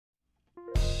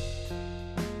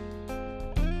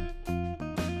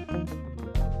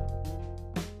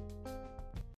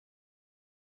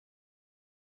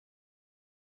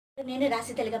నేను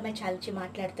రాసి తెలుగుమ్మాయి ఛానల్ నుంచి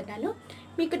మాట్లాడుతున్నాను.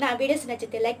 మీకు నా వీడియోస్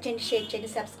నచ్చితే లైక్ చేయండి, షేర్ చేయండి,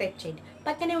 సబ్స్క్రైబ్ చేయండి.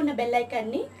 పక్కనే ఉన్న బెల్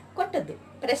ఐకాన్ని కొట్టొద్దు,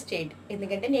 ప్రెస్ చేయండి.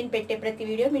 ఎందుకంటే నేను పెట్టే ప్రతి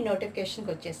వీడియో మీ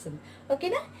నోటిఫికేషన్కి వచ్చేస్తుంది.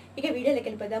 ఓకేనా? ఇక వీడియోలోకి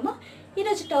వెళ్ళిపోదామా.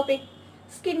 ఈరోజు టాపిక్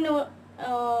స్కిన్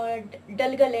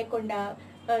డల్గా లేకుండా,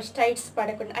 స్ట్రైట్స్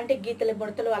పడకుండా, అంటే గీతలు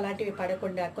ముడతలు అలాంటివి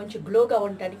పడకుండా కొంచెం గ్లోగా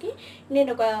ఉండడానికి నేను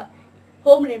ఒక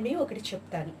హోమ్ రెమెడీ ఒకటి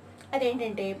చెప్తాను.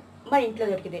 అదేంటంటే మా ఇంట్లో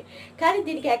దొరికింది. కానీ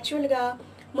దీనికి యాక్చువల్గా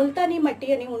ముల్తానీ మట్టి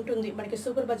అని ఉంటుంది, మనకి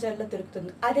సూపర్ బజార్లో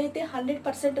దొరుకుతుంది. అదైతే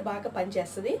 100% బాగా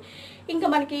పనిచేస్తుంది. ఇంకా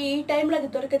మనకి ఈ టైంలో అది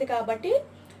దొరకదు కాబట్టి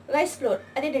రైస్ ఫ్లోర్,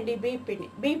 అదేనండి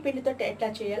బియ్యం పిండితో ఎట్లా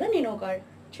చేయాలో నేను ఒక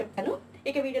చెప్తాను.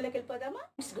 ఇక వీడియోలోకి వెళ్ళిపోదామా.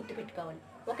 గుర్తుపెట్టుకోవాలి.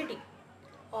 1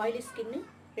 oily skin,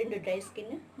 2 dry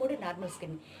skin, 3 normal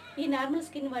skin. ఈ నార్మల్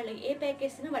స్కిన్ వాళ్ళు ఏ ప్యాక్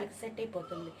వేసినా వాళ్ళకి సెట్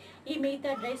అయిపోతుంది. ఈ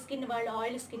మిగతా డ్రై స్కిన్ వాళ్ళు,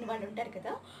 ఆయిల్ స్కిన్ వాళ్ళు ఉంటారు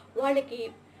కదా, వాళ్ళకి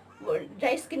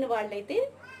డ్రై స్కిన్ వాళ్ళైతే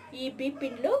ఈ బియ్యం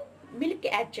పిండిలో మిల్క్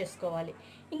యాడ్ చేసుకోవాలి.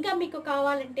 ఇంకా మీకు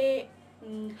కావాలంటే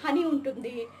హనీ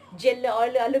ఉంటుంది, జెల్,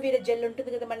 అలోవెరా జెల్ ఉంటుంది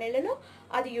కదా మన నెలలో,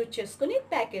 అది యూజ్ చేసుకొని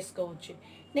ప్యాక్ వేసుకోవచ్చు.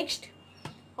 నెక్స్ట్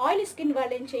ఆయిల్ స్కిన్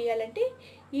వాళ్ళు ఏం చేయాలంటే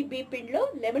ఈ బియ్యం పిండిలో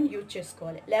లెమన్ యూజ్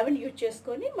చేసుకోవాలి. లెమన్ యూజ్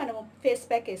చేసుకొని మనం ఫేస్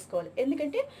ప్యాక్ వేసుకోవాలి.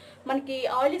 ఎందుకంటే మనకి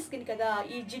ఆయిల్ స్కిన్ కదా,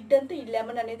 ఈ జిడ్డంతా ఈ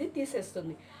లెమన్ అనేది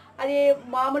తీసేస్తుంది. అదే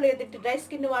మామూలు ఏదైతే డ్రై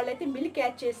స్కిన్ వాళ్ళైతే మిల్క్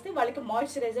యాడ్ చేస్తే వాళ్ళకి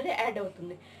మాయిశ్చరైజర్ యాడ్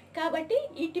అవుతుంది. కాబట్టి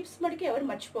ఈ టిప్స్ మనకి ఎవరు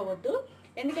మర్చిపోవద్దు.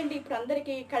 ఎందుకంటే ఇప్పుడు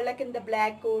అందరికీ కళ్ళ కింద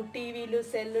బ్లాక్, టీవీలు,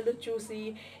 సెల్లులు చూసి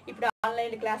ఇప్పుడు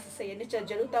ఆన్లైన్ క్లాసెస్ అవన్నీ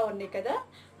జరుగుతూ ఉన్నాయి కదా,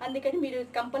 అందుకని మీరు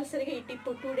కంపల్సరీగా ఈ టిప్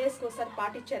 2 డేస్కి ఒకసారి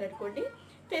పాటించారనుకోండి,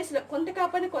 ఫేస్లో కొంత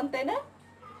కాకపోయినా కొంతైనా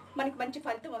మనకి మంచి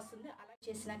ఫలితం వస్తుంది. అలా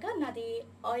చేసినాక నాది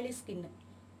ఆయిలీ స్కిన్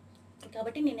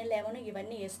కాబట్టి నేను లెమన్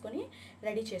ఇవన్నీ వేసుకొని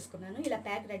రెడీ చేసుకున్నాను. ఇలా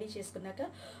ప్యాక్ రెడీ చేసుకున్నాక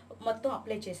మొత్తం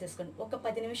అప్లై చేసేసుకోండి. ఒక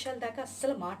 10 నిమిషాల దాకా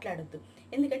అస్సలు మాట్లాడొద్దు,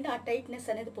 ఎందుకంటే ఆ టైట్నెస్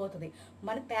అనేది పోతుంది.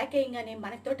 మన ప్యాక్ వేయగానే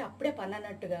మనతోటి అప్పుడే పని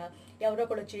అన్నట్టుగా ఎవరో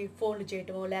కూడా వచ్చి ఫోన్లు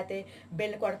చేయటమో లేకపోతే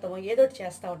బెల్ కొడతామో ఏదో ఒకటి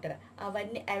చేస్తూ ఉంటారు.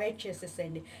 అవన్నీ అవాయిడ్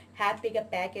చేసేసేయండి. హ్యాపీగా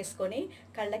ప్యాక్ వేసుకొని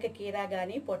కళ్ళకి కీరా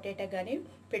కానీ పొటాటో కానీ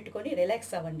పెట్టుకొని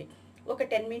రిలాక్స్ అవ్వండి. ఒక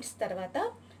 10 మినిట్స్ తర్వాత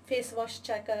ఫేస్ వాష్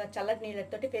చల్లటి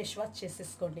నీళ్ళతోటి ఫేస్ వాష్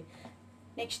చేసేసుకోండి.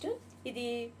 నెక్స్ట్ ఇది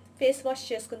ఫేస్ వాష్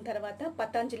చేసుకున్న తర్వాత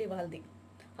పతంజలి వాళ్ళది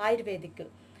ఆయుర్వేదిక్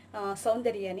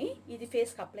సౌందర్య అని ఇది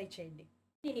ఫేస్కి అప్లై చేయండి.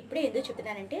 నేను ఇప్పుడే ఎందుకు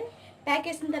చెప్తున్నానంటే ప్యాక్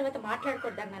వేసిన తర్వాత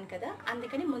మాట్లాడకూడదు అన్నాను కదా,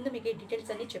 అందుకని ముందు మీకు ఈ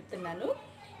డీటెయిల్స్ అన్నీ చెప్తున్నాను.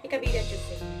 ఇక వీడియో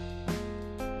చూసేయండి.